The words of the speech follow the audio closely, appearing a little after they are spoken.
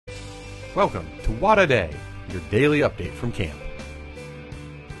Welcome to What a Day, your daily update from camp.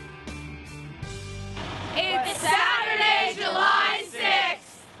 It's Saturday, July 6th.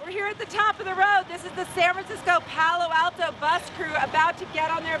 We're here at the top of the road. This is the San Francisco Palo Alto bus crew about to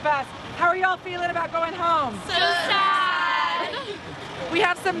get on their bus. How are y'all feeling about going home? So sad. We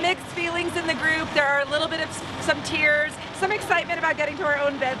have some mixed feelings in the group. There are a little bit of some tears, some excitement about getting to our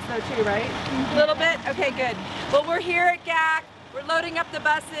own beds though too, right? A little bit? Okay, good. Well, we're here at GAC. We're loading up the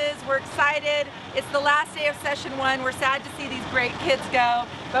buses. We're excited. It's the last day of session 1. We're sad to see these great kids go,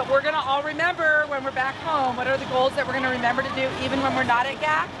 but we're gonna all remember when we're back home. What are the goals that we're gonna remember to do even when we're not at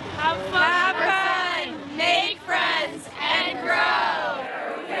GAC? Have fun, make friends, and grow